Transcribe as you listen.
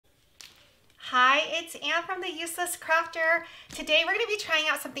Hi, it's Anne from The Useless Crafter. Today we're going to be trying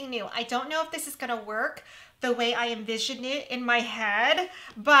out something new. I don't know if this is going to work the way I envisioned it in my head,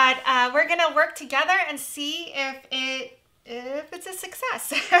 but we're going to work together and see if it's a success.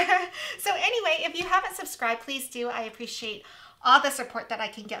 So anyway, if you haven't subscribed, please do. I appreciate all the support that I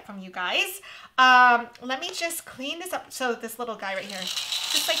can get from you guys. Let me just clean this up. So this little guy right here,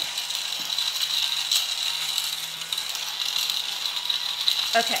 just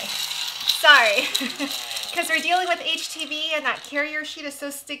like, okay. Sorry, because we're dealing with HTV and that carrier sheet is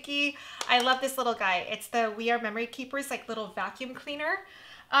so sticky. I love this little guy. It's the We Are Memory Keepers, like little vacuum cleaner.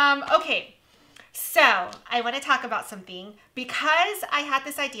 Okay, so I want to talk about something because I had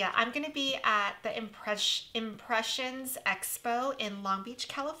this idea. I'm going to be at the Impressions Expo in Long Beach,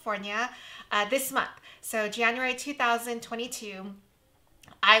 California this month. So January 2022.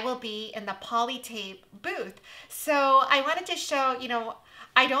 I will be in the Polytape booth. So I wanted to show,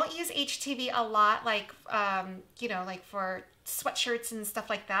 I don't use HTV a lot, like, like for sweatshirts and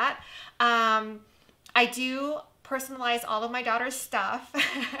stuff like that. I do personalize all of my daughter's stuff.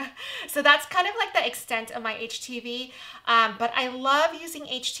 So that's kind of like the extent of my HTV. But I love using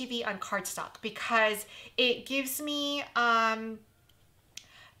HTV on cardstock because it gives me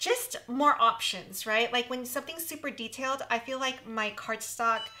just more options, right? Like when something's super detailed, I feel like my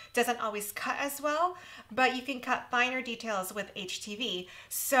cardstock doesn't always cut as well, but you can cut finer details with HTV.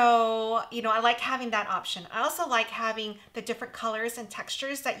 So, I like having that option. I also like having the different colors and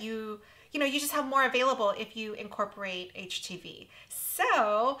textures that you just have more available if you incorporate HTV.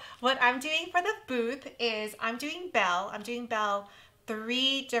 So what I'm doing for the booth is I'm doing Belle. I'm doing Belle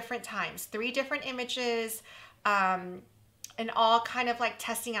 3 different times, 3 different images, and all kind of like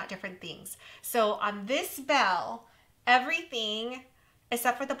testing out different things. So on this Belle, everything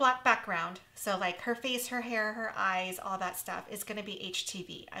except for the black background, so like her face, her hair, her eyes, all that stuff is going to be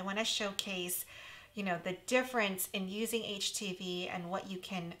HTV. I want to showcase, the difference in using HTV and what you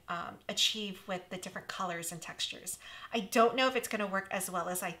can achieve with the different colors and textures. I don't know if it's going to work as well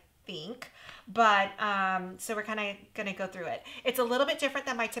as I think, but so we're kind of going to go through it. It's a little bit different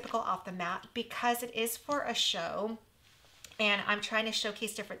than my typical off the mat because it is for a show. And I'm trying to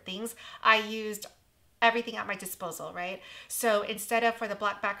showcase different things. I used everything at my disposal, right? So instead of for the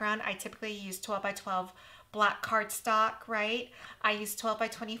black background, I typically use 12 by 12 black cardstock, right? I use 12 by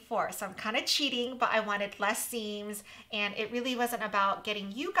 24. So I'm kind of cheating, but I wanted less seams. And it really wasn't about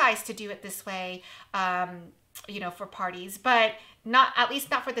getting you guys to do it this way, for parties, but at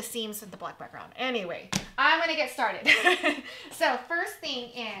least not for the seams and the black background. Anyway, I'm going to get started. So first thing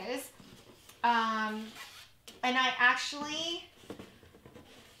is, and I actually,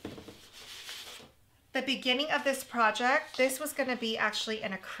 the beginning of this project, this was going to be actually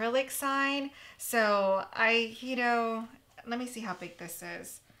an acrylic sign. So let me see how big this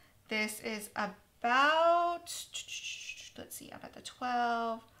is. This is about, let's see, I'm at the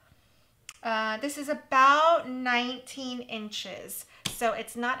 12. This is about 19 inches. So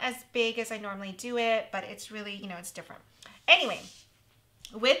it's not as big as I normally do it, but it's really, it's different. Anyway.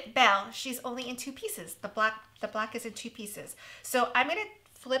 With Belle, she's only in 2 pieces. The black is in 2 pieces. So I'm going to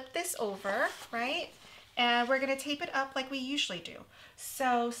flip this over, right? And we're going to tape it up like we usually do.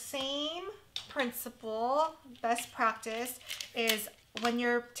 So same principle, best practice is when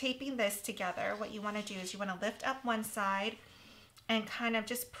you're taping this together, what you want to do is you want to lift up one side and kind of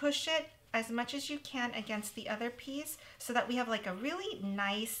just push it as much as you can against the other piece so that we have like a really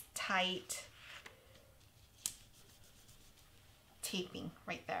nice, tight taping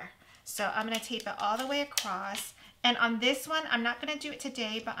right there. So I'm going to tape it all the way across. And on this one, I'm not going to do it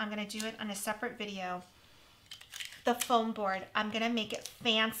today, but I'm going to do it on a separate video. The foam board, I'm going to make it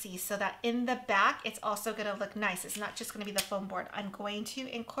fancy so that in the back, it's also going to look nice. It's not just going to be the foam board. I'm going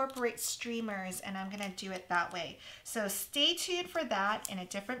to incorporate streamers and I'm going to do it that way. So stay tuned for that in a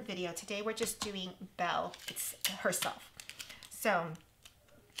different video. Today, we're just doing Belle. It's herself. So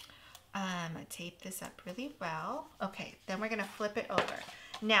I'm going to tape this up really well. Okay, then we're going to flip it over.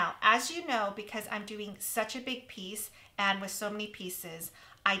 Now, as you know, because I'm doing such a big piece and with so many pieces,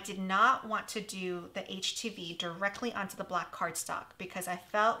 I did not want to do the HTV directly onto the black cardstock because I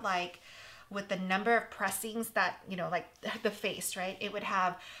felt like with the number of pressings that, like the face, right? It would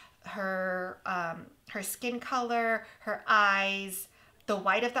have her skin color, her eyes, the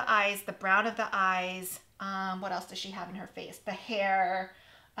white of the eyes, the brown of the eyes. What else does she have in her face? The hair,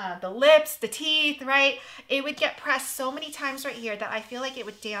 the lips, the teeth, right? It would get pressed so many times right here that I feel like it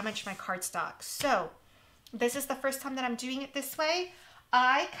would damage my cardstock. So this is the first time that I'm doing it this way.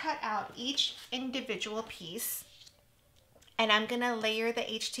 I cut out each individual piece and I'm gonna layer the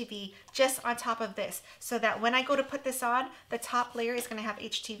HTV just on top of this so that when I go to put this on, the top layer is gonna have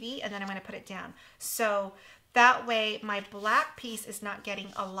HTV and then I'm gonna put it down. So that way my black piece is not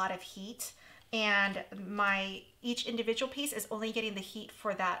getting a lot of heat, and each individual piece is only getting the heat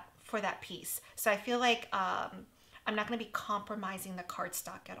for that piece. So I feel like I'm not going to be compromising the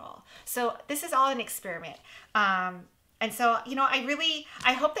cardstock at all. So this is all an experiment. And so, you know,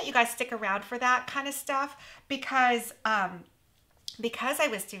 I hope that you guys stick around for that kind of stuff, because I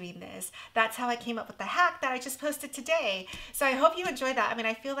was doing this, that's how I came up with the hack that I just posted today. So I hope you enjoy that. I mean,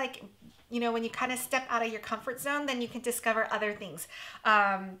 I feel like, you know, when you kind of step out of your comfort zone, then you can discover other things.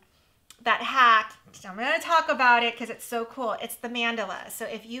 That hack, I'm going to talk about it because it's so cool. It's the mandala. So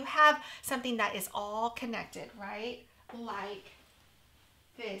if you have something that is all connected, right? Like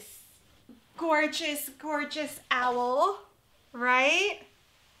this gorgeous, gorgeous owl, right?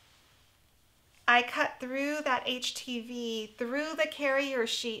 I cut through that HTV, through the carrier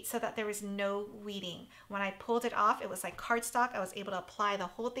sheet so that there was no weeding. When I pulled it off, it was like cardstock. I was able to apply the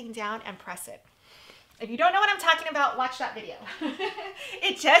whole thing down and press it. If you don't know what I'm talking about, watch that video.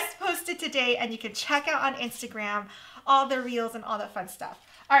 It just posted today, and you can check out on Instagram all the reels and all the fun stuff.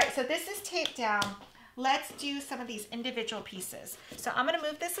 All right, so this is taped down. Let's do some of these individual pieces. So I'm gonna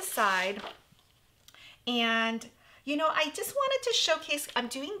move this aside, and you know, I just wanted to showcase, I'm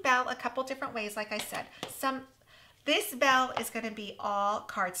doing Belle a couple different ways, like I said. This Belle is gonna be all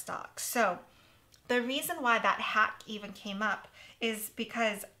cardstock. So the reason why that hack even came up is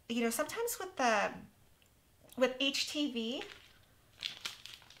because, you know, sometimes with HTV,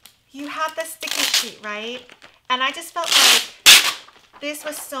 you have the sticky sheet, right? And I just felt like this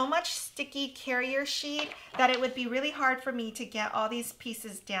was so much sticky carrier sheet that it would be really hard for me to get all these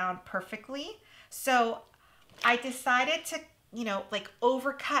pieces down perfectly. So I decided to, you know, like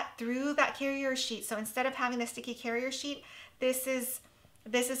overcut through that carrier sheet. So instead of having the sticky carrier sheet, this is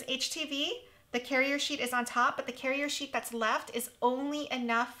HTV. The carrier sheet is on top, but the carrier sheet that's left is only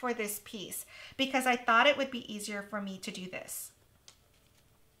enough for this piece because I thought it would be easier for me to do this.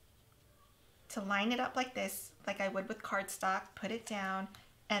 To line it up like this, like I would with cardstock, put it down,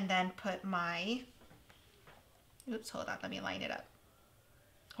 and then put my, oops, hold on, let me line it up.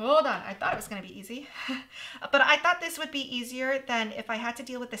 Hold on, I thought it was gonna be easy. But I thought this would be easier than if I had to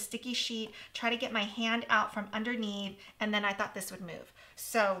deal with the sticky sheet, try to get my hand out from underneath, and then I thought this would move.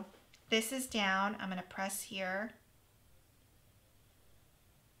 So this is down, I'm gonna press here.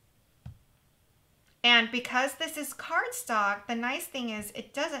 And because this is cardstock, the nice thing is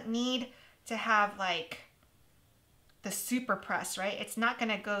it doesn't need to have like the super press, right? It's not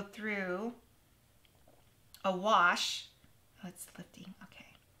gonna go through a wash. Oh, it's lifting, okay.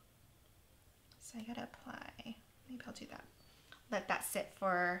 So I gotta apply, maybe I'll do that. Let that sit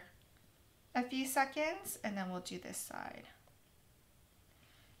for a few seconds, and then we'll do this side.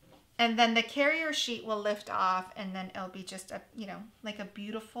 And then the carrier sheet will lift off, and then it'll be just a, you know, like a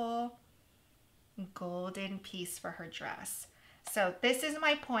beautiful golden piece for her dress. So this is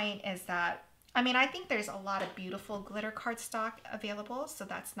my point, is that, I mean, I think there's a lot of beautiful glitter cardstock available, so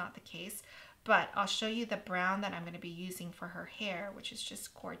that's not the case. But I'll show you the brown that I'm going to be using for her hair, which is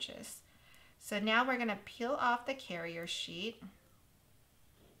just gorgeous. So now we're going to peel off the carrier sheet.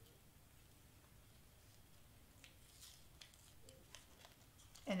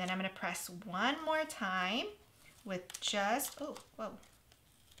 And then I'm going to press one more time with just, oh, whoa.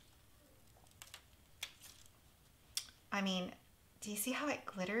 I mean, do you see how it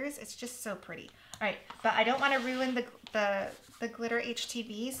glitters? It's just so pretty. All right, but I don't want to ruin the glitter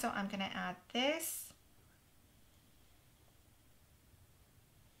HTV, so I'm going to add this.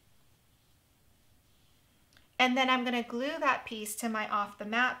 And then I'm going to glue that piece to my off the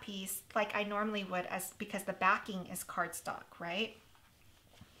mat piece like I normally would, because the backing is cardstock, right?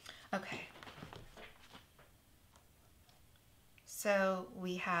 Okay. So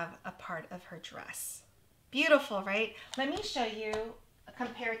we have a part of her dress. Beautiful, right? Let me show you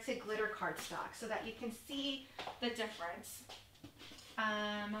compared to glitter cardstock so that you can see the difference.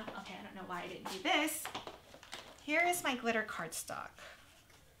 Okay, I don't know why I didn't do this. Here is my glitter cardstock.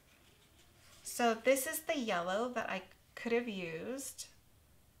 So this is the yellow that I could have used.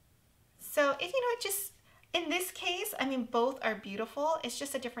 So if you know, just in this case, I mean, both are beautiful. It's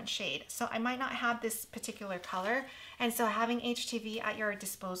just a different shade. So I might not have this particular color. And so having HTV at your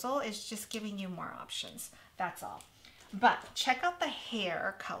disposal is just giving you more options. That's all. But check out the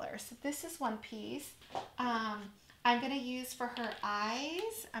hair color. So this is one piece. I'm going to use for her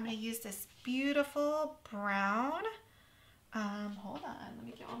eyes, I'm going to use this beautiful brown. Hold on, let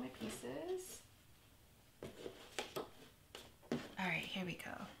me get all my pieces. All right, here we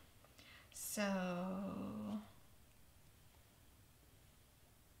go. So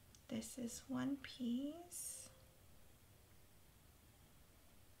this is one piece.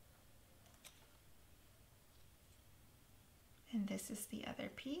 And this is the other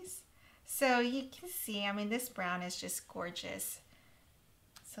piece. So you can see, I mean, this brown is just gorgeous.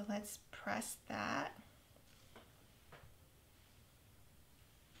 So let's press that.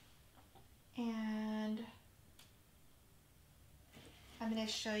 And I'm going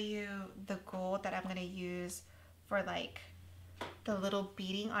to show you the gold that I'm going to use for like the little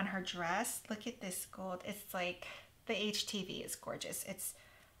beading on her dress. Look at this gold. It's like the HTV is gorgeous. It's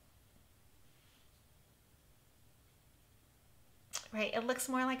right. It looks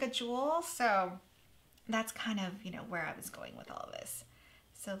more like a jewel. So that's kind of, you know, where I was going with all of this.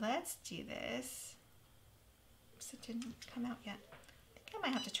 So let's do this. Oops, it didn't come out yet. I think I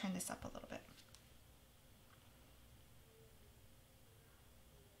might have to turn this up a little bit.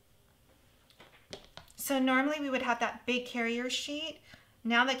 So normally we would have that big carrier sheet.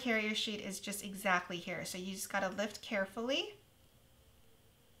 Now the carrier sheet is just exactly here. So you just got to lift carefully.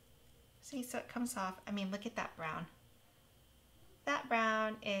 See, so it comes off. I mean, look at that brown. That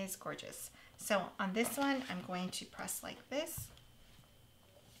brown is gorgeous. So on this one, I'm going to press like this.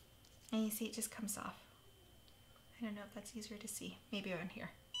 And you see it just comes off. I don't know if that's easier to see. Maybe on here.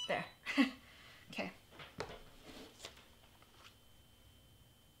 There. Okay.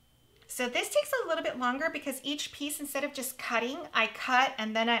 So this takes a little bit longer because each piece, instead of just cutting, I cut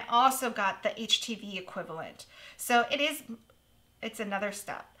and then I also got the HTV equivalent. So it's another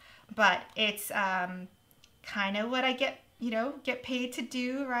step, but it's kind of what I get paid to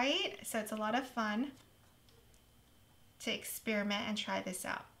do, right? So it's a lot of fun to experiment and try this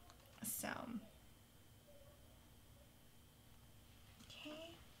out. So,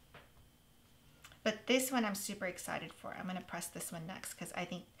 okay. But this one I'm super excited for. I'm gonna press this one next because I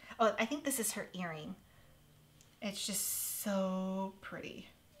think this is her earring. It's just so pretty.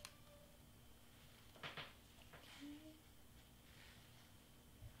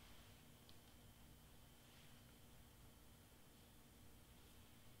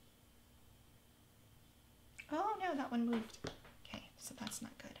 Oh no, that one moved. Okay, so that's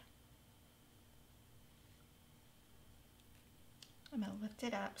not good. I'm gonna lift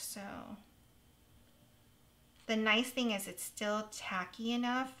it up. So the nice thing is it's still tacky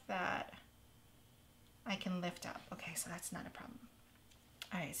enough that I can lift up. Okay, so that's not a problem.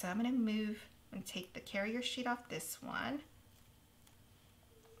 All right, so I'm gonna move and take the carrier sheet off this one.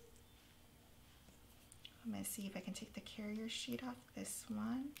 I'm gonna see if I can take the carrier sheet off this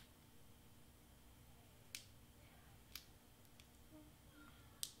one.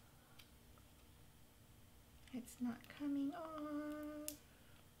 It's not coming off.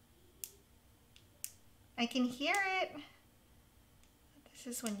 I can hear it. This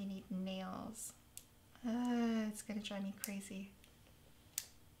is when you need nails. It's gonna drive me crazy.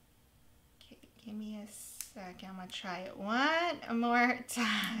 Okay, give me a second. I'm gonna try it one more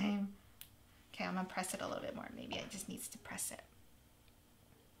time. Okay, I'm gonna press it a little bit more. Maybe I just needs to press it.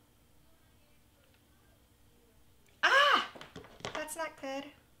 Ah! That's not good.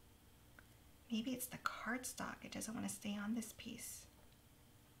 Maybe it's the cardstock. It doesn't want to stay on this piece.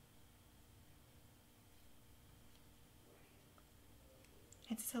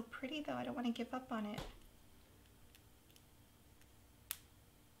 It's so pretty though. I don't want to give up on it.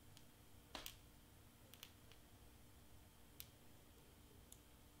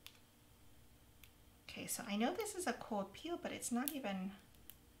 Okay, so I know this is a cold peel, but it's not even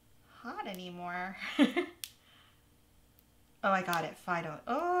hot anymore. Oh, I got it. Final.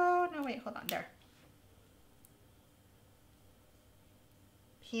 Oh, no, wait, hold on. There.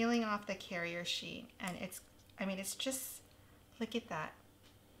 Peeling off the carrier sheet. And it's just, look at that.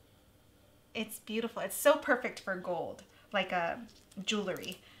 It's beautiful. It's so perfect for gold, like a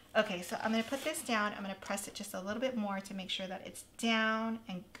jewelry. Okay, so I'm going to put this down. I'm going to press it just a little bit more to make sure that it's down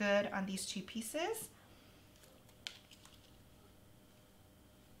and good on these two pieces.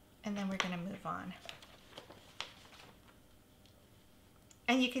 And then we're going to move on.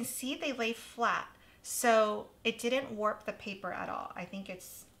 And you can see they lay flat, so it didn't warp the paper at all. I think it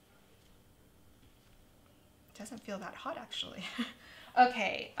doesn't feel that hot actually.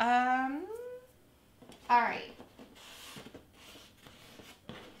 Okay, all right.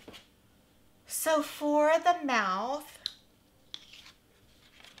 So for the mouth,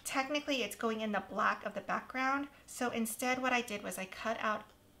 technically it's going in the black of the background. So instead what I did was I cut out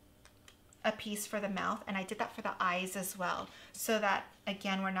a piece for the mouth, and I did that for the eyes as well, so that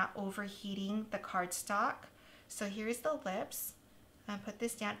again we're not overheating the cardstock. So here's the lips. I'm gonna put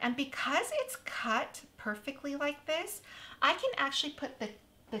this down, and because it's cut perfectly like this, I can actually put the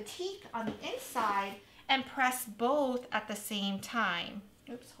teeth on the inside and press both at the same time.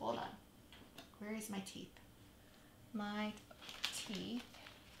 Oops, hold on. Where is my teeth? My teeth.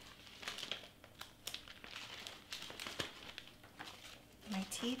 My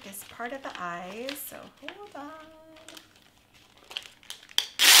teeth is part of the eyes, so hold on.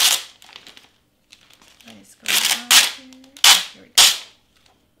 What is going on here? Oh, here we go.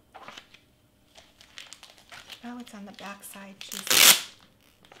 Oh, it's on the back side. Jesus.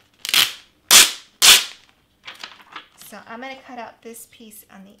 So I'm going to cut out this piece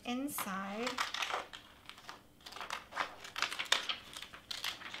on the inside.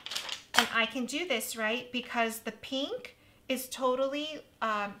 And I can do this, right? Because the pink is totally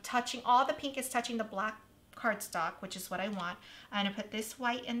touching, all the pink is touching the black cardstock, which is what I want. I'm going to put this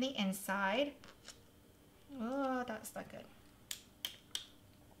white in the inside. Oh, that's not good.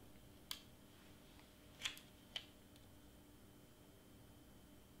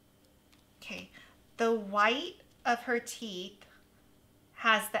 Okay, the white of her teeth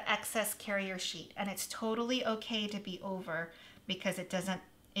has the excess carrier sheet, and it's totally okay to be over because it doesn't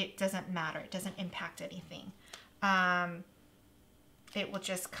matter. It doesn't impact anything. It will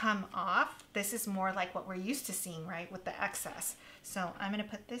just come off. This is more like what we're used to seeing, right, with the excess. So I'm going to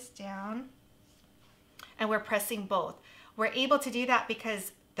put this down, and we're pressing both. We're able to do that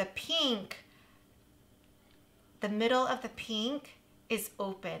because the pink, the middle of the pink is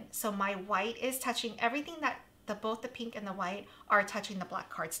open. So my white is touching everything that both the pink and the white are touching the black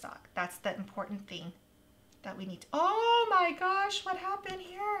cardstock. That's the important thing that we need to, oh my gosh, what happened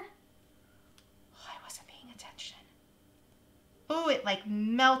here? Oh, I wasn't paying attention. Oh, it like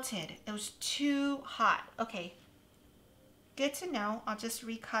melted. It was too hot. Okay, good to know. I'll just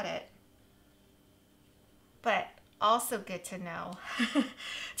recut it. But also good to know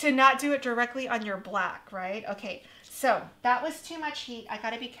to not do it directly on your black, right? Okay, so that was too much heat. I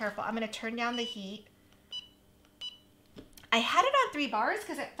gotta be careful. I'm gonna turn down the heat. I had it on 3 bars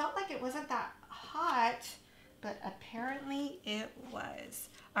because it felt like it wasn't that hot, but apparently it was.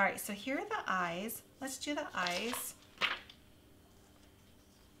 All right, so here are the eyes. Let's do the eyes.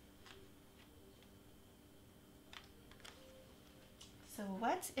 So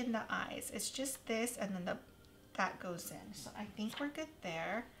what's in the eyes? It's just this, and then that goes in. So I think we're good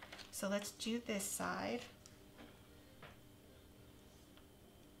there. So let's do this side.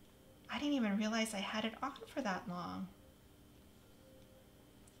 I didn't even realize I had it on for that long.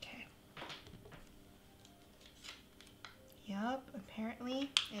 Okay. Yep,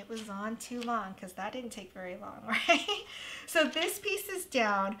 apparently it was on too long because that didn't take very long, right? So this piece is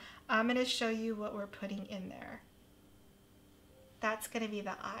down. I'm going to show you what we're putting in there. That's going to be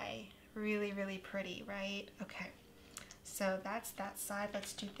the eye. Really, really pretty, right? Okay, so that's that side.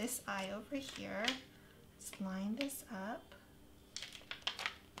 Let's do this eye over here. Let's line this up.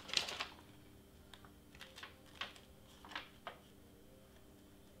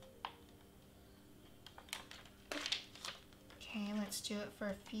 Okay, let's do it for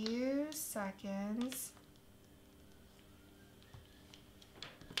a few seconds.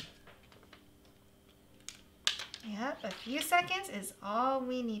 Yep, a few seconds is all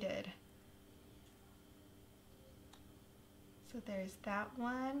we needed. So there's that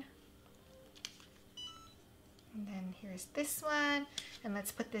one. And then here's this one. And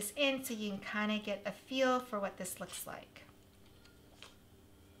let's put this in so you can kind of get a feel for what this looks like.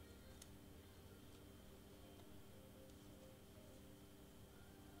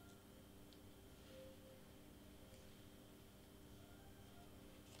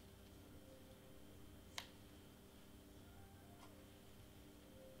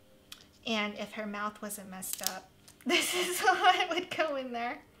 And if her mouth wasn't messed up, this is what would go in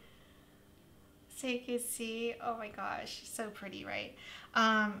there. So you can see, oh my gosh, so pretty, right?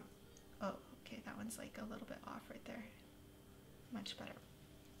 Oh, okay, that one's like a little bit off right there. Much better.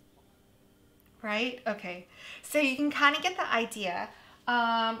 Right? Okay, so you can kind of get the idea.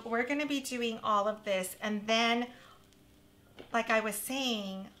 We're gonna be doing all of this, and then, like I was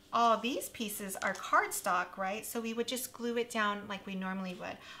saying, all these pieces are cardstock, right? So we would just glue it down like we normally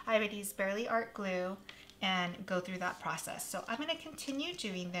would. I would use Barely Art glue and go through that process. So I'm gonna continue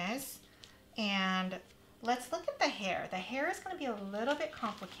doing this, and let's look at the hair. The hair is gonna be a little bit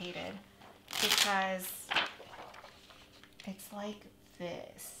complicated because it's like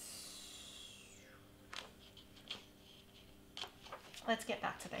this. Let's get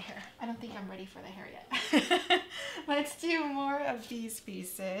back to the hair. I don't think I'm ready for the hair yet. Let's do more of these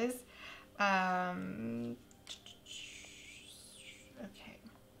pieces. Okay.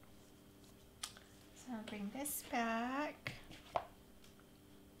 So I'll bring this back.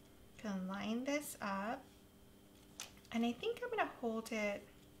 Gonna line this up. And I think I'm gonna hold it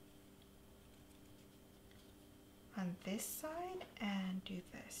on this side and do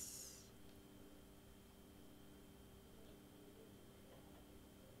this.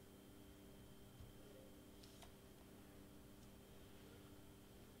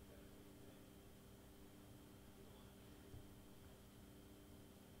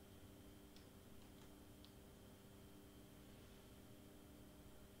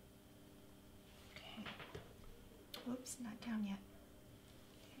 Oops, not down yet.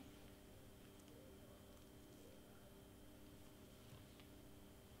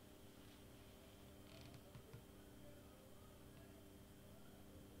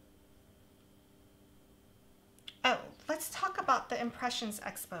 Oh, let's talk about the Impressions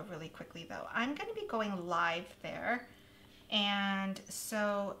Expo really quickly though. I'm going to be going live there. And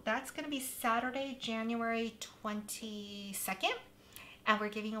so that's going to be Saturday, January 22nd. And we're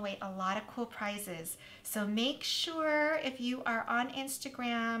giving away a lot of cool prizes. So make sure if you are on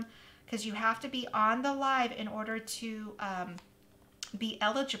Instagram, because you have to be on the live in order to be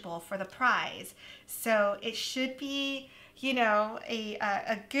eligible for the prize. So it should be, you know,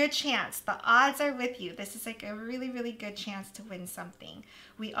 a good chance. The odds are with you. This is like a really, really good chance to win something.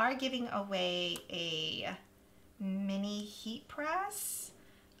 We are giving away a mini heat press.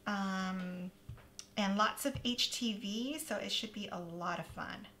 And lots of HTV, so it should be a lot of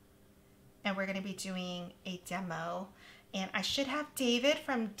fun. And we're going to be doing a demo. And I should have David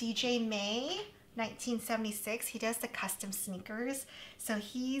from DJ May 1976. He does the custom sneakers, so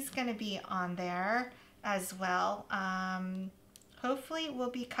he's going to be on there as well. Hopefully we'll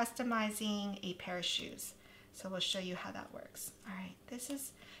be customizing a pair of shoes, so we'll show you how that works. All right, this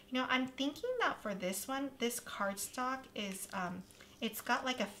is, you know, I'm thinking that for this one, this cardstock is it's got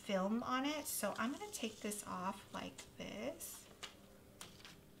like a film on it, so I'm going to take this off like this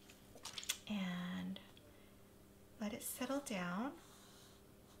and let it settle down,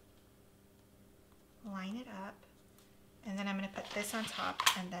 line it up, and then I'm going to put this on top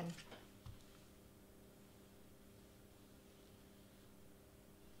and then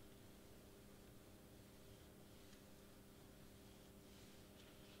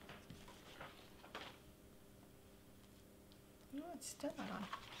no, it's still not on.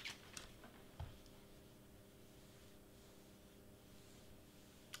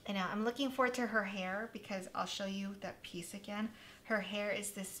 And now I'm looking forward to her hair because I'll show you that piece again. Her hair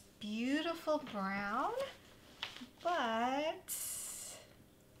is this beautiful brown, but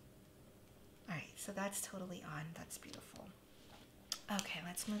all right, so that's totally on. That's beautiful. Okay,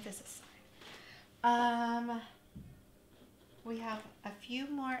 let's move this aside. We have a few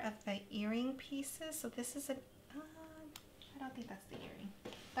more of the earring pieces. So this is an I don't think that's the earring.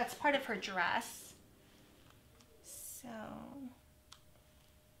 That's part of her dress. So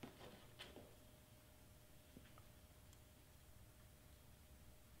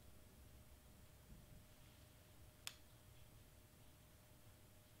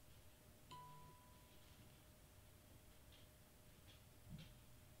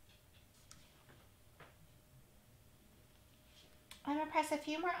I'm gonna press a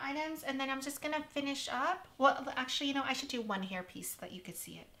few more items and then I'm just gonna finish up. Well, actually, you know, I should do one hair piece so that you could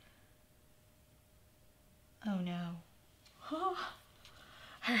see it. Oh no. All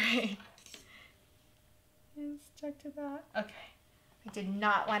right. It's stuck to that. Okay. I did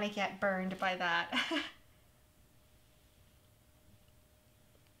not want to get burned by that.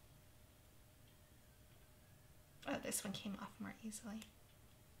 Oh, this one came off more easily.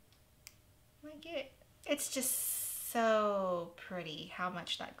 Like it's just so pretty how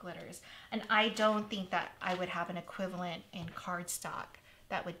much that glitters. And I don't think that I would have an equivalent in cardstock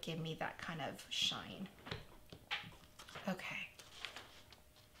that would give me that kind of shine. Okay.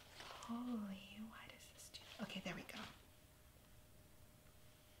 Holy, why does this do that? Okay, there we go.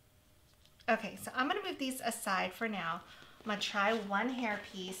 Okay, so I'm gonna move these aside for now. I'm gonna try one hair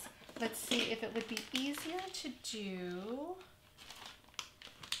piece. Let's see if it would be easier to do.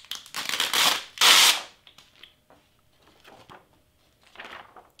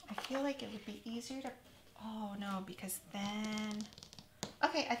 I feel like it would be easier to, oh no, because then,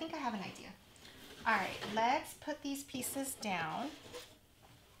 okay, I think I have an idea. All right, let's put these pieces down.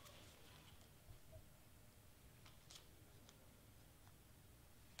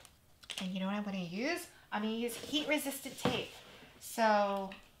 And you know what I'm going to use? I'm going to use heat resistant tape. So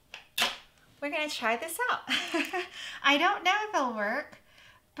we're going to try this out. I don't know if it'll work,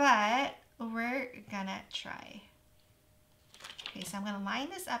 but we're going to try. Okay, so I'm going to line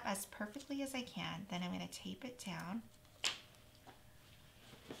this up as perfectly as I can. Then I'm going to tape it down.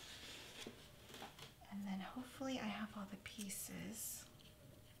 And then hopefully I have all the pieces.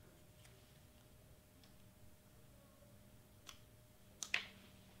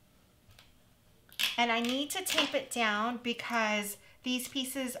 And I need to tape it down because these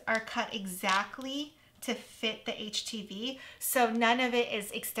pieces are cut exactly to fit the HTV. So none of it is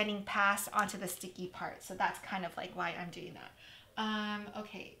extending past onto the sticky part. So that's kind of like why I'm doing that.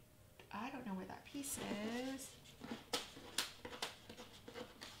 Okay, I don't know where that piece is.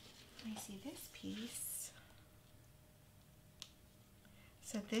 Let me see this piece.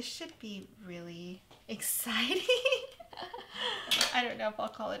 So this should be really exciting. I don't know if I'll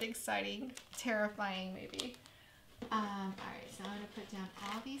call it exciting, terrifying maybe. All right, so I'm gonna put down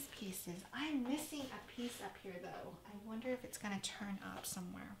all these pieces. I'm missing a piece up here though. I wonder if it's gonna turn up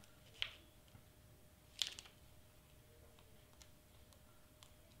somewhere.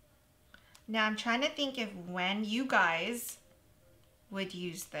 Now I'm trying to think of when you guys would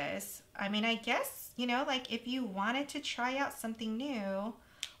use this. I mean, I guess, you know, like if you wanted to try out something new,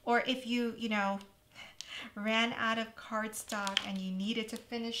 or if you know, ran out of cardstock and you needed to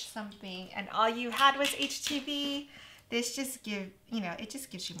finish something and all you had was HTV, this just it just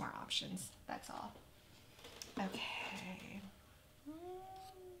gives you more options. That's all. Okay.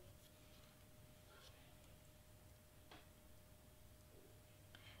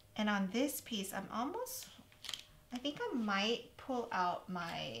 And on this piece, I think I might pull out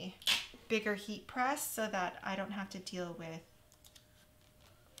my bigger heat press so that I don't have to deal with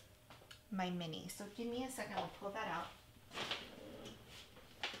my mini. So give me a second, I'll pull that out.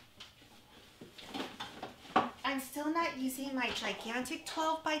 I'm still not using my gigantic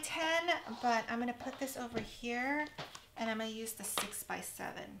 12 by 10, but I'm gonna put this over here and I'm gonna use the 6 by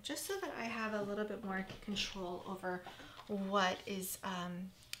 7 just so that I have a little bit more control over what is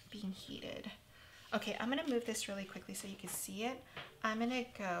being heated. Okay, I'm gonna move this really quickly so you can see it. I'm gonna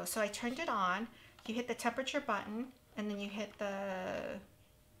go, so I turned it on, you hit the temperature button and then you hit the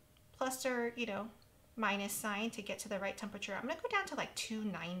plus or, minus sign to get to the right temperature. I'm gonna go down to like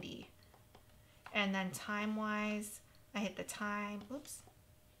 290. And then time-wise, I hit the time, oops.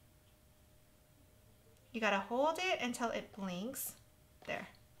 You gotta hold it until it blinks. There.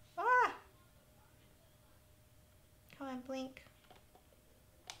 Ah! Come on, blink.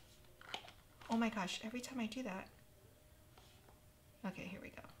 Oh my gosh, every time I do that. Okay, here we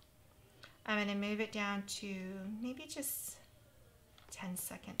go. I'm gonna move it down to maybe just 10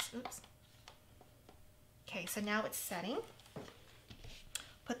 seconds. Oops. Okay, so now it's setting.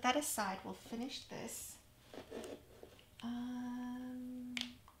 Put that aside. We'll finish this.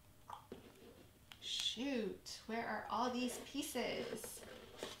 Shoot, where are all these pieces?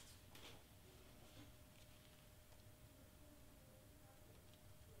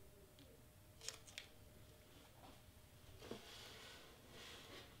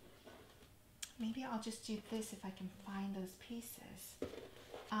 Maybe I'll just do this if I can find those pieces.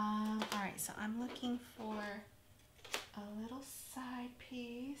 All right, so I'm looking for a little side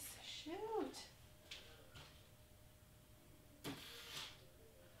piece. Shoot.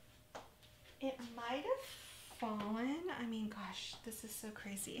 It might have fallen. I mean, gosh, this is so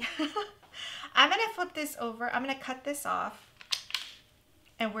crazy. I'm gonna flip this over. I'm gonna cut this off,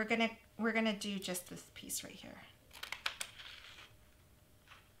 and we're gonna do just this piece right here.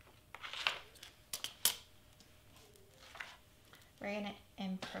 We're gonna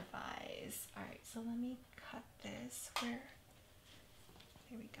improvise. All right, so let me cut this. Here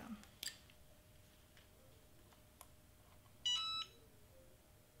we go.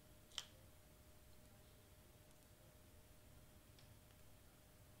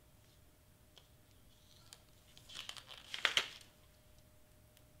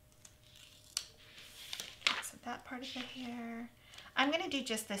 So that part of the hair. I'm gonna do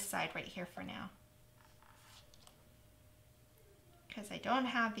just this side right here for now, because I don't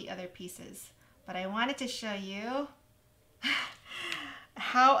have the other pieces, but I wanted to show you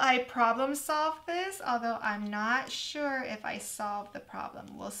how I problem solve this, although I'm not sure if I solved the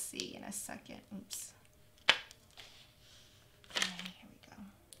problem. We'll see in a second. Oops. Okay, here we go.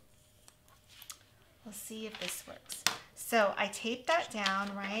 We'll see if this works. So I taped that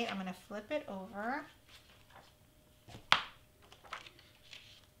down, right? I'm gonna flip it over.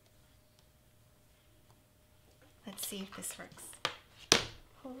 Let's see if this works.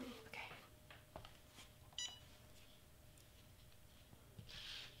 Holy, okay.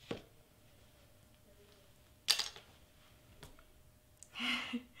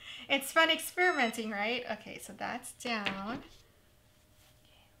 It's fun experimenting, right? Okay, so that's down. Okay.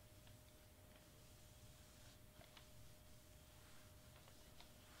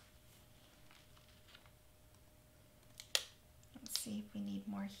 Let's see if we need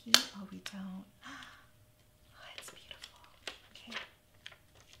more heat. Oh, we don't. Oh, it's beautiful. Okay.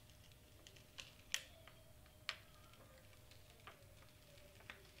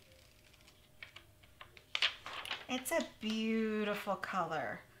 It's a beautiful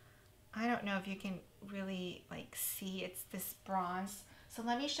color. I don't know if you can really like see, it's this bronze. So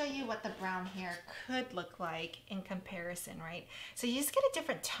let me show you what the brown hair could look like in comparison, right? So you just get a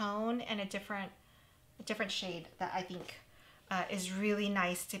different tone and a different shade that I think is really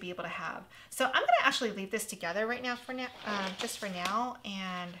nice to be able to have. So I'm gonna actually leave this together right now for now, just for now,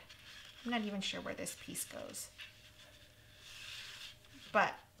 and I'm not even sure where this piece goes.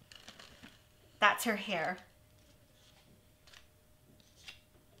 But that's her hair.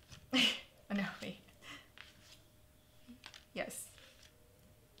 No, wait. Yes.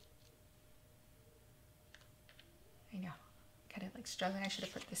 I know. Kind of like struggling. I should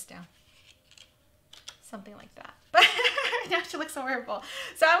have put this down. Something like that. But now she looks horrible.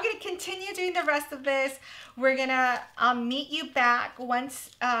 So I'm going to continue doing the rest of this. We're going to meet you back once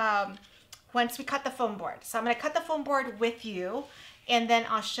we cut the foam board. So I'm going to cut the foam board with you, and then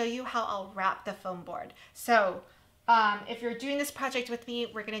I'll show you how I'll wrap the foam board. So if you're doing this project with me,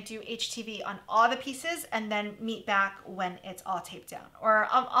 we're going to do HTV on all the pieces and then meet back when it's all taped down. Or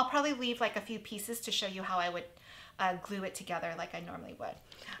I'll probably leave like a few pieces to show you how I would glue it together like I normally would.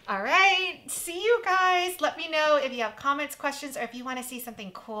 All right, see you guys. Let me know if you have comments, questions, or if you want to see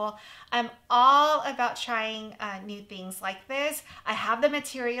something cool. I'm all about trying new things like this. I have the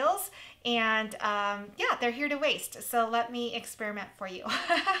materials, and yeah, they're here to waste. So let me experiment for you.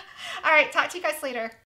 All right, talk to you guys later.